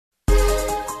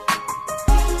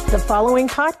The following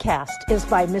podcast is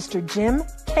by Mr. Jim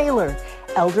Kaler,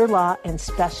 elder law and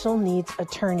special needs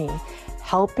attorney,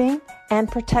 helping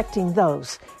and protecting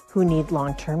those who need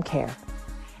long-term care.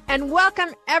 And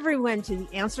welcome everyone to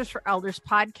the Answers for Elders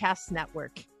podcast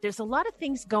network. There's a lot of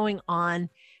things going on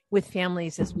with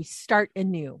families as we start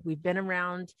anew. We've been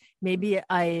around maybe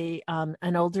an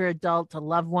older adult, a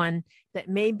loved one that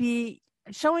may be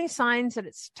showing signs that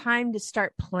it's time to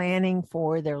start planning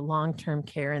for their long-term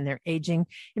care and their aging,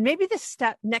 and maybe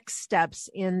the next steps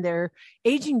in their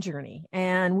aging journey.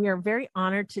 And we are very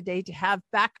honored today to have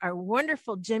back our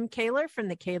wonderful Jim Kaler from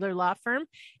the Kaler Law Firm.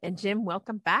 And Jim,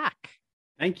 welcome back.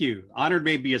 Thank you. Honored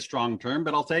may be a strong term,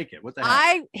 but I'll take it. What the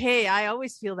heck? I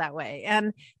always feel that way.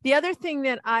 And the other thing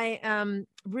that I am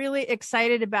really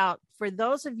excited about for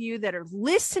those of you that are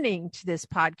listening to this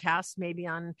podcast, maybe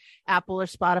on Apple or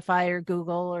Spotify or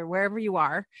Google or wherever you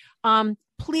are,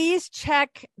 please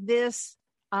check this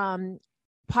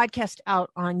podcast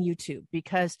out on YouTube,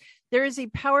 because there is a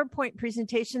PowerPoint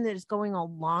presentation that is going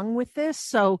along with this.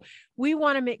 So we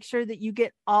want to make sure that you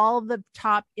get all the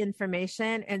top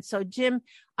information. And so, Jim,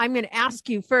 I'm going to ask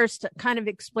you first to kind of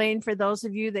explain for those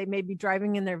of you that may be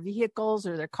driving in their vehicles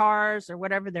or their cars or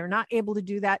whatever, they're not able to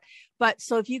do that. But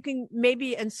so if you can,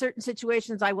 maybe in certain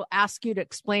situations, I will ask you to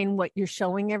explain what you're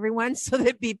showing everyone so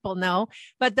that people know.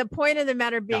 But the point of the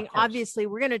matter being, obviously,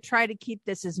 we're going to try to keep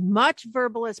this as much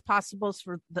verbal as possible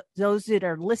for those that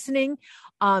are listening.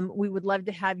 We would love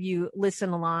to have you listen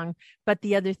along. But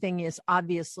the other thing is,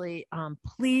 obviously,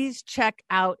 please check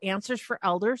out Answers for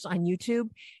Elders on YouTube,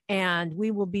 and we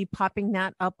will be popping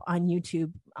that up on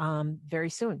YouTube very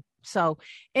soon. So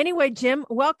anyway, Jim,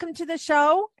 welcome to the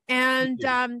show. And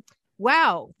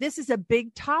wow, this is a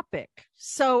big topic.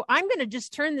 So I'm going to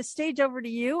just turn the stage over to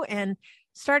you and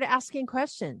start asking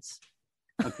questions.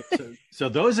 Okay, so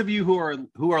those of you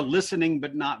who are listening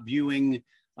but not viewing,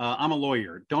 I'm a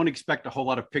lawyer. Don't expect a whole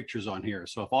lot of pictures on here.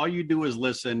 So if all you do is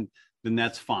listen, then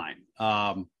that's fine.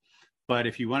 But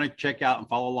if you want to check out and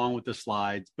follow along with the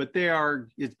slides,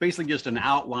 it's basically just an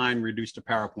outline reduced to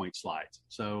PowerPoint slides.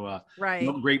 So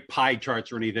no great pie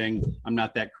charts or anything. I'm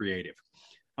not that creative.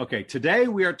 Okay, today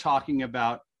we are talking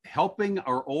about helping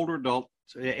our older adults.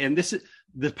 And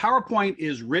the PowerPoint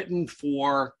is written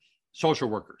for social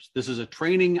workers. This is a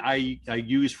training I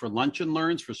use for lunch and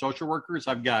learns for social workers.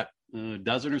 I've got a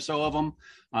dozen or so of them.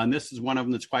 And this is one of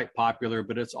them that's quite popular,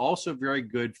 but it's also very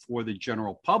good for the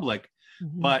general public.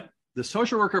 Mm-hmm. But the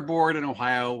Social Worker Board in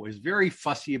Ohio is very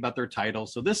fussy about their title.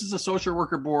 So this is a Social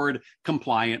Worker Board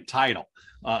compliant title.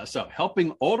 So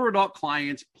helping older adult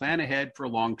clients plan ahead for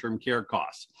long-term care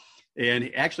costs.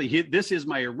 And actually, this is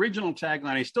my original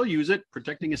tagline. I still use it,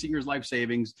 protecting a senior's life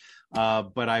savings.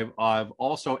 But I've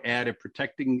also added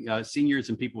protecting seniors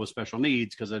and people with special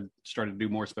needs, because I started to do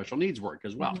more special needs work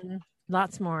as well. Mm-hmm.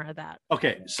 Lots more of that.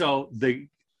 Okay, so the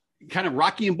kind of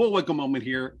Rocky and Bullwinkle moment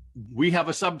here, we have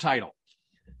a subtitle: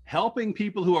 helping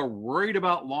people who are worried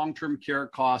about long-term care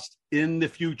costs in the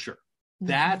future. Mm-hmm.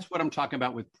 That's what I'm talking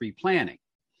about with pre-planning.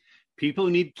 People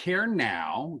who need care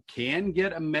now can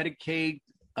get a Medicaid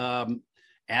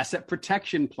asset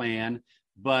protection plan,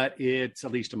 but it's,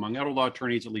 at least among elder law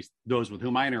attorneys, at least those with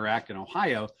whom I interact in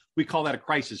Ohio, we call that a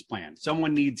crisis plan.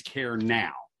 Someone needs care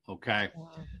now, okay?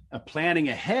 Wow. Planning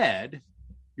ahead,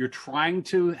 you're trying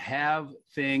to have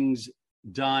things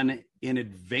done in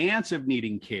advance of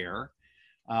needing care.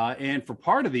 And for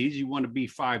part of these, you want to be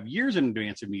 5 years in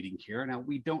advance of needing care. Now,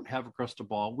 we don't have a crystal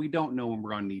ball. We don't know when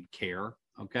we're going to need care,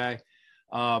 okay?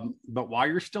 But while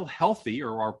you're still healthy,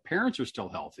 or our parents are still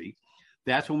healthy,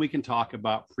 that's when we can talk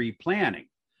about pre-planning.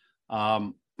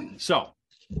 So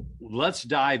let's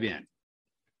dive in.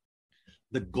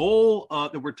 The goal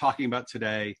that we're talking about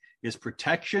today is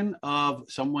protection of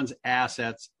someone's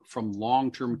assets from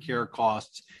long-term care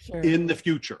costs in the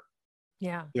future.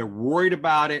 Yeah. They're worried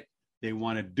about it. They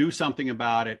want to do something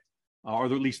about it, or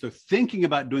at least they're thinking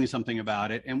about doing something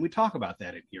about it. And we talk about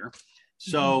that in here.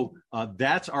 So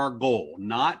that's our goal,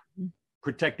 not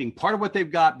protecting part of what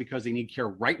they've got because they need care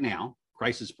right now.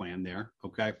 Crisis plan there.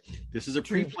 Okay. This is a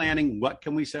pre-planning. What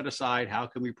can we set aside? How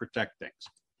can we protect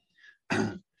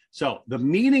things? So the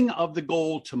meaning of the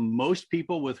goal to most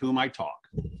people with whom I talk,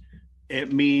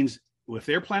 it means if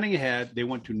they're planning ahead, they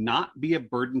want to not be a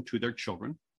burden to their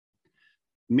children.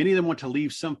 Many of them want to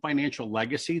leave some financial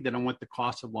legacy. They don't want the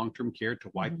cost of long-term care to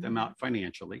wipe them out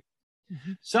financially.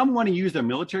 Mm-hmm. Some want to use their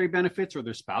military benefits or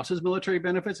their spouse's military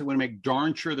benefits. They want to make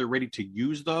darn sure they're ready to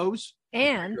use those.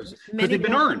 And because they've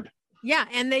been earned. Yeah.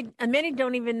 And many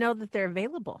don't even know that they're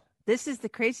available. This is the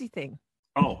crazy thing.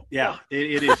 Oh, yeah,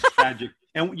 it is tragic.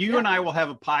 And you and I will have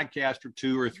a podcast or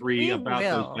two or three about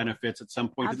those benefits at some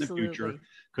point in the future,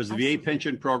 because the VA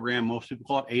pension program, most people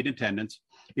call it aid attendance,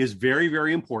 is very,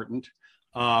 very important.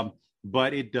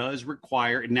 But it does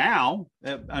require now,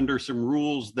 under some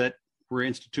rules that were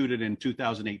instituted in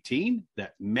 2018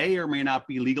 that may or may not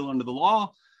be legal under the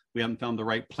law. We haven't found the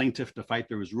right plaintiff to fight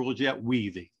those rules yet. We,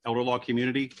 the elder law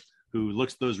community, who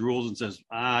looks at those rules and says,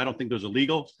 I don't think those are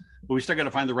legal, but we still got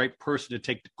to find the right person to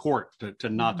take to court to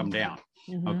knock them down.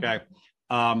 Okay.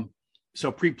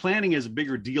 So pre-planning is a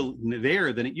bigger deal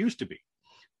there than it used to be.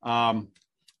 And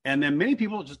then many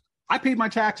people just, I paid my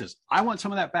taxes. I want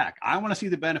some of that back. I want to see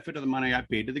the benefit of the money I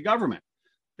paid to the government.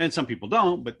 And some people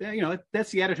don't, but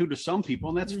that's the attitude of some people,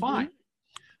 and that's fine.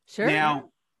 Sure.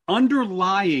 Now,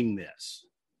 underlying this,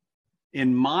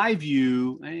 in my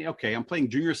view, okay, I'm playing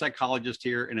junior psychologist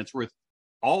here, and it's worth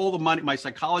all the money. My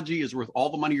psychology is worth all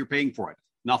the money you're paying for it.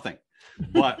 Nothing.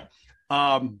 But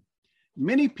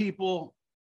many people,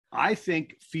 I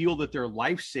think, feel that their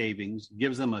life savings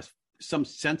gives them some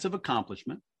sense of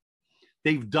accomplishment.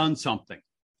 They've done something.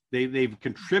 They've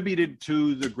contributed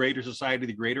to the greater society,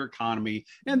 the greater economy,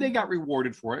 and they got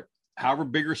rewarded for it. However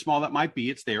big or small that might be,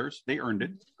 it's theirs. They earned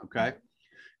it. Okay.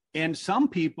 And some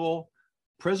people,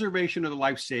 preservation of the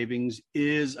life savings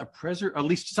is at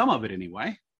least some of it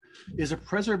anyway, is a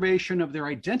preservation of their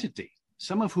identity,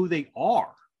 some of who they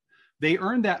are. They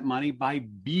earn that money by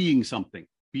being something,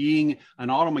 being an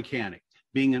auto mechanic,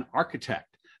 being an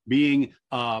architect, being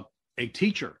a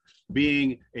teacher,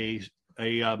 being a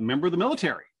member of the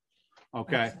military.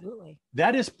 Okay. Absolutely.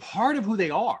 That is part of who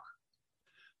they are.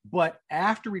 But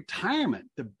after retirement,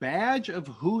 the badge of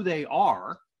who they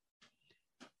are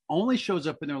only shows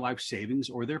up in their life savings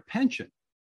or their pension.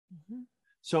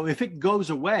 So if it goes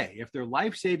away, if their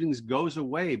life savings goes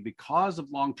away because of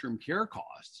long-term care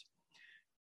costs,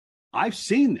 I've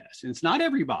seen this, and it's not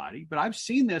everybody, but I've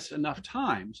seen this enough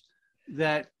times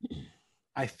that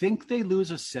I think they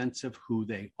lose a sense of who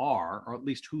they are, or at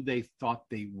least who they thought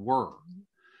they were.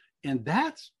 And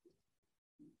that's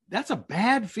a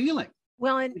bad feeling.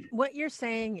 Well, and what you're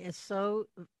saying is so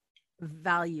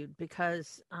valued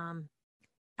because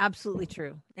absolutely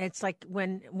true. It's like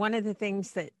when one of the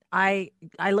things that I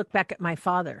look back at my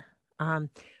father.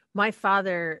 My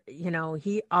father,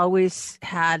 he always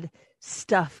had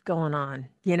stuff going on.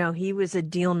 He was a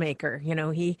deal maker.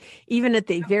 He, even at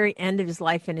the very end of his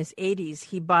life in his 80s,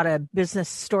 he bought a business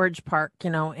storage park,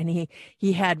 and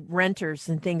he had renters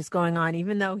and things going on,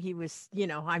 even though he was,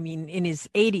 in his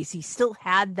 80s, he still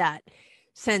had that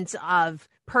sense of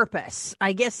purpose,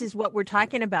 I guess, is what we're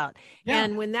talking about. Yeah.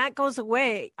 And when that goes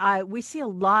away, we see a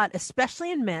lot,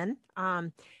 especially in men,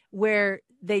 where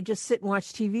they just sit and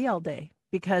watch TV all day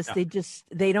because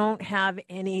they don't have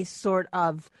any sort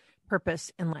of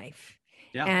purpose in life.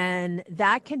 Yeah. And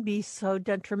that can be so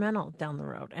detrimental down the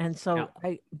road. And so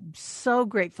I'm so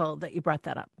grateful that you brought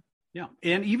that up. Yeah.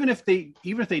 And even if they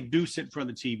do sit in front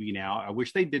of the TV now, I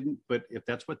wish they didn't, but if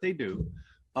that's what they do,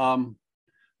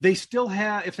 they still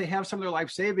have, if they have some of their life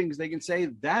savings, they can say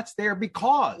that's there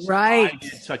because I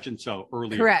did such and so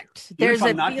earlier. Correct. If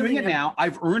I'm not doing it now,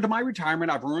 I've earned my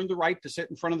retirement. I've earned the right to sit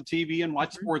in front of the TV and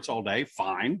watch sports all day.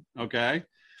 Fine. Okay.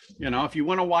 If you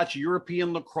want to watch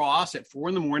European lacrosse at 4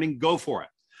 a.m, go for it.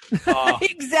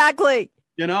 Exactly.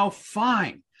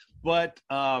 Fine. But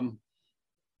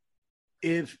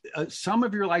if some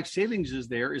of your life savings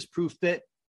is proof that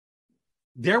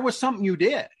there was something you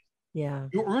did. Yeah.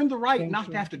 You earned the right not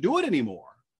to have to do it anymore,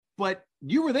 but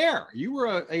you were there. You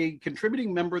were a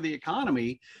contributing member of the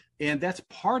economy, and that's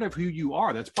part of who you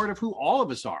are. That's part of who all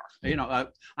of us are.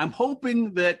 I'm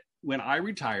hoping that when I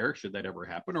retire, should that ever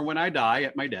happen, or when I die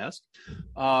at my desk,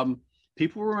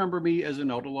 people remember me as an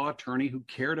elder law attorney who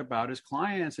cared about his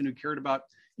clients and who cared about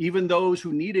even those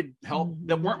who needed help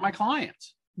that weren't my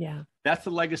clients. Yeah. That's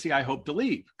the legacy I hope to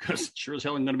leave, because sure as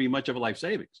hell ain't going to be much of a life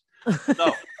savings.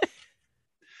 So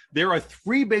there are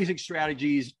 3 basic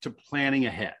strategies to planning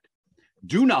ahead.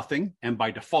 Do nothing, and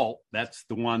by default, that's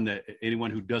the one that anyone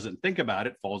who doesn't think about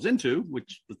it falls into,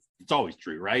 which it's always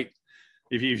true, right?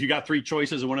 If you got 3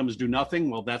 choices and one of them is do nothing,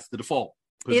 well, that's the default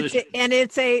position.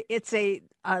 It's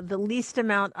the least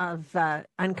amount of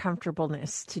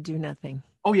uncomfortableness to do nothing.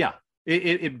 Oh yeah,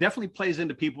 it definitely plays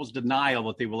into people's denial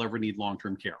that they will ever need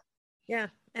long-term care. Yeah,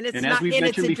 and it's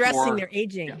addressing before, their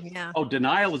aging. Yeah. Oh,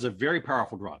 denial is a very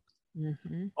powerful drug.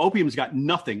 Mm-hmm. Opium's got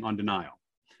nothing on denial.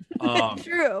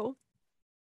 True.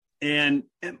 And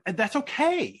that's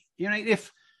okay.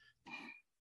 If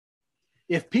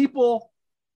people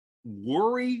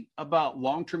worry about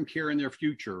long-term care in their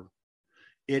future,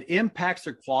 it impacts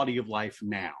their quality of life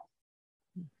now.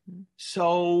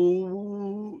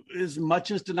 So as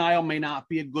much as denial may not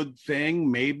be a good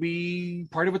thing, maybe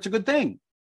part of it's a good thing,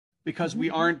 because we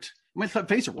aren't, let's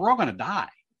face it, we're all going to die.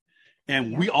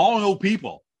 And we all know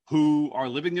people who are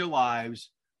living their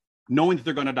lives knowing that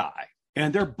they're going to die,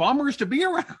 and they're bummers to be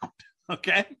around.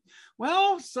 Okay.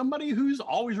 Well, somebody who's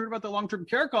always worried about the long-term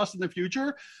care costs in the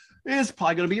future is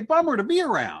probably going to be a bummer to be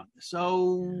around.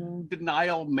 So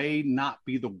denial may not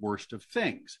be the worst of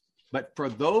things. But for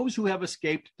those who have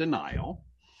escaped denial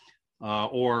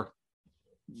or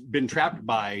been trapped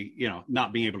by,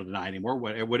 not being able to deny anymore,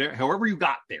 whatever, however you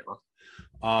got there,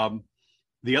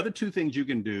 the other two things you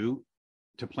can do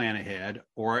to plan ahead,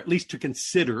 or at least to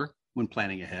consider when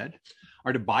planning ahead,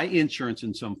 are to buy insurance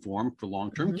in some form for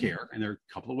long-term care. And there are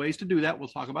a couple of ways to do that. We'll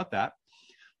talk about that.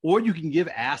 Or you can give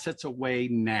assets away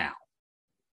now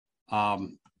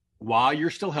while you're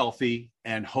still healthy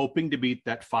and hoping to beat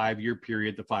that 5-year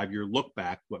period, the 5-year look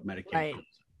back, what Medicaid is.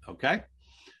 Okay.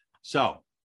 So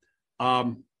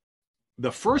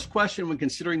the first question when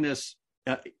considering this,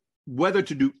 whether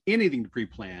to do anything to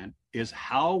pre-plan, is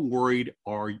how worried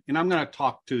are you? And I'm going to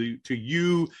talk to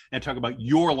you and talk about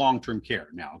your long-term care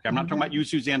now. Okay. I'm not talking about you,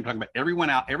 Suzanne. I'm talking about everyone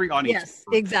out, every audience. Yes,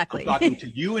 exactly. I'm talking to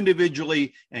you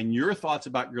individually and your thoughts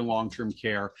about your long-term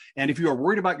care. And if you are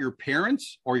worried about your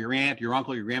parents or your aunt, your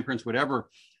uncle, your grandparents, whatever,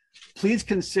 please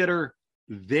consider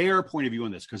their point of view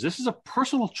on this, because this is a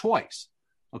personal choice.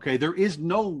 Okay. There is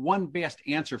no one best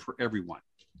answer for everyone.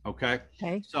 Okay.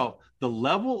 So the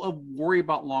level of worry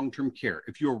about long-term care,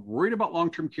 if you're worried about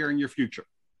long-term care in your future,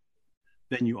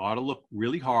 then you ought to look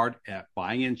really hard at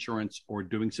buying insurance or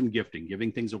doing some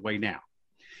giving things away now.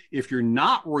 If you're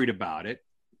not worried about it,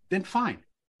 then fine,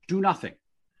 do nothing.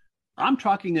 I'm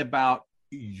talking about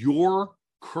your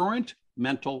current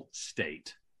mental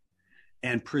state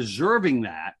and preserving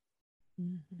that.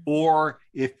 Or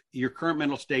if your current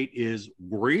mental state is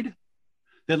worried,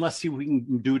 then let's see what we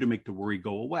can do to make the worry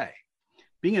go away.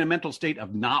 Being in a mental state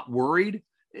of not worried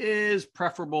is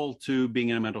preferable to being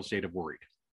in a mental state of worried.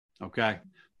 Okay.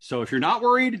 So if you're not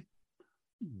worried,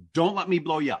 don't let me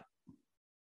blow you up.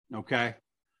 Okay.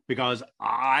 Because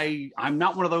I'm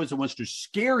not one of those that wants to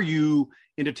scare you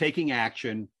into taking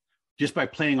action just by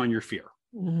playing on your fear.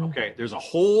 Okay. There's a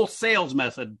whole sales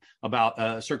method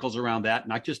about circles around that,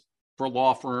 not just for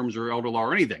law firms or elder law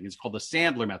or anything. It's called the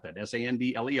Sandler method,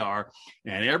 Sandler.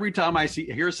 And every time I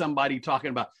hear somebody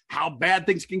talking about how bad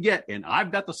things can get, and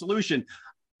I've got the solution,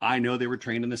 I know they were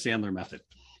trained in the Sandler method.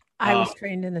 I was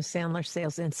trained in the Sandler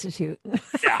Sales Institute.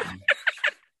 Yeah.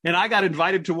 And I got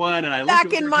invited to one, and I looked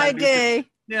back in my day.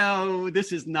 No,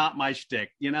 this is not my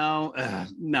shtick, no.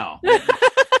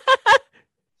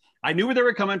 I knew where they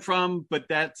were coming from, but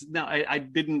I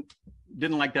didn't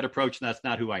like that approach, and that's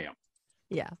not who I am.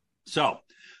 Yeah. So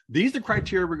these are the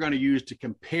criteria we're going to use to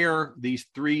compare these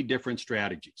 3 different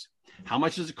strategies. How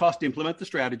much does it cost to implement the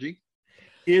strategy?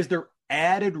 Is there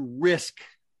added risk,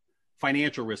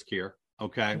 financial risk here?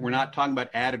 Okay. We're not talking about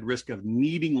added risk of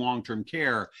needing long-term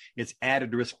care. It's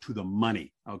added risk to the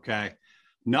money. Okay.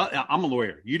 No, I'm a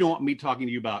lawyer. You don't want me talking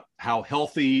to you about how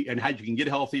healthy and how you can get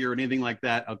healthy or anything like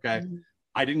that. Okay.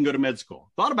 I didn't go to med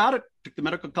school. Thought about it. Took the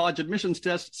medical college admissions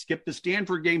test, skipped the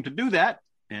Stanford game to do that.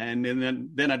 And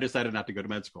then I decided not to go to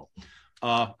med school.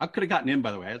 I could have gotten in,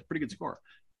 by the way. I had a pretty good score,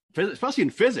 especially in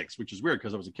physics, which is weird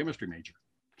because I was a chemistry major.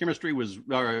 Chemistry was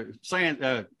right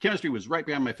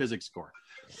behind my physics score.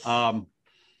 How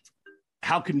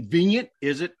convenient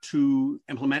is it to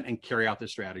implement and carry out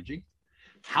this strategy?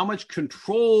 How much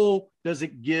control does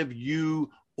it give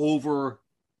you over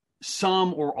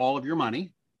some or all of your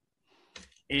money?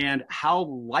 And how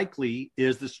likely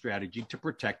is the strategy to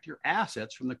protect your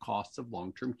assets from the costs of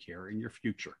long-term care in your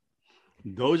future?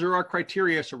 Those are our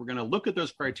criteria. So we're going to look at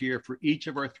those criteria for each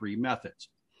of our 3 methods.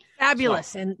 Fabulous.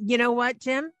 So, and you know what,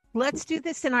 Jim? Let's do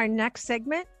this in our next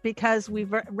segment because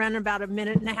we've run about a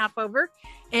minute and a half over.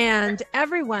 And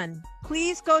everyone,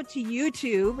 please go to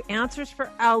YouTube, Answers for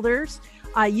Elders.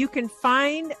 You can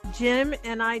find Jim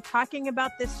and I talking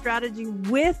about this strategy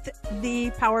with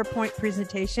the PowerPoint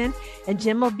presentation. And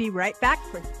Jim will be right back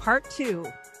for part 2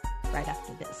 right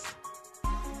after this.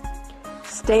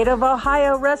 State of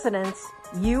Ohio residents,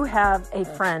 you have a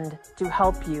friend to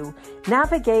help you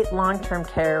navigate long-term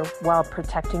care while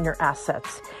protecting your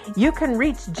assets. You can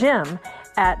reach Jim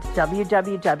at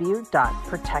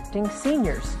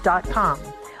www.protectingseniors.com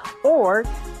or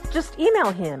just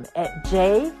email him at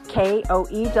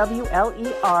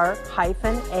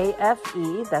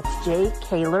jkoewler-afe, that's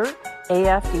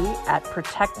jkaler-afe at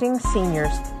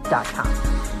protectingseniors.com.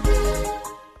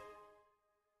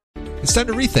 It's time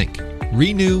to rethink,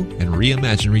 renew, and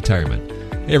reimagine retirement.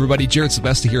 Hey everybody, Jared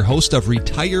Sebesta here, host of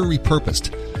Retire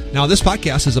Repurposed. Now, this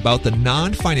podcast is about the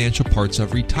non-financial parts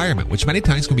of retirement, which many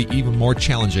times can be even more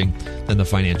challenging than the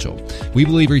financial. We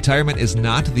believe retirement is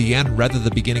not the end, rather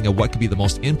the beginning of what could be the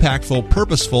most impactful,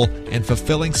 purposeful, and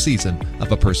fulfilling season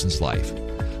of a person's life.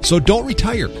 So don't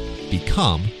retire,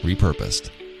 become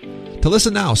repurposed. To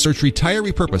listen now, search Retire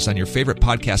Repurposed on your favorite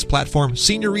podcast platform,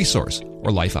 Senior Resource,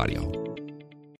 or Life Audio.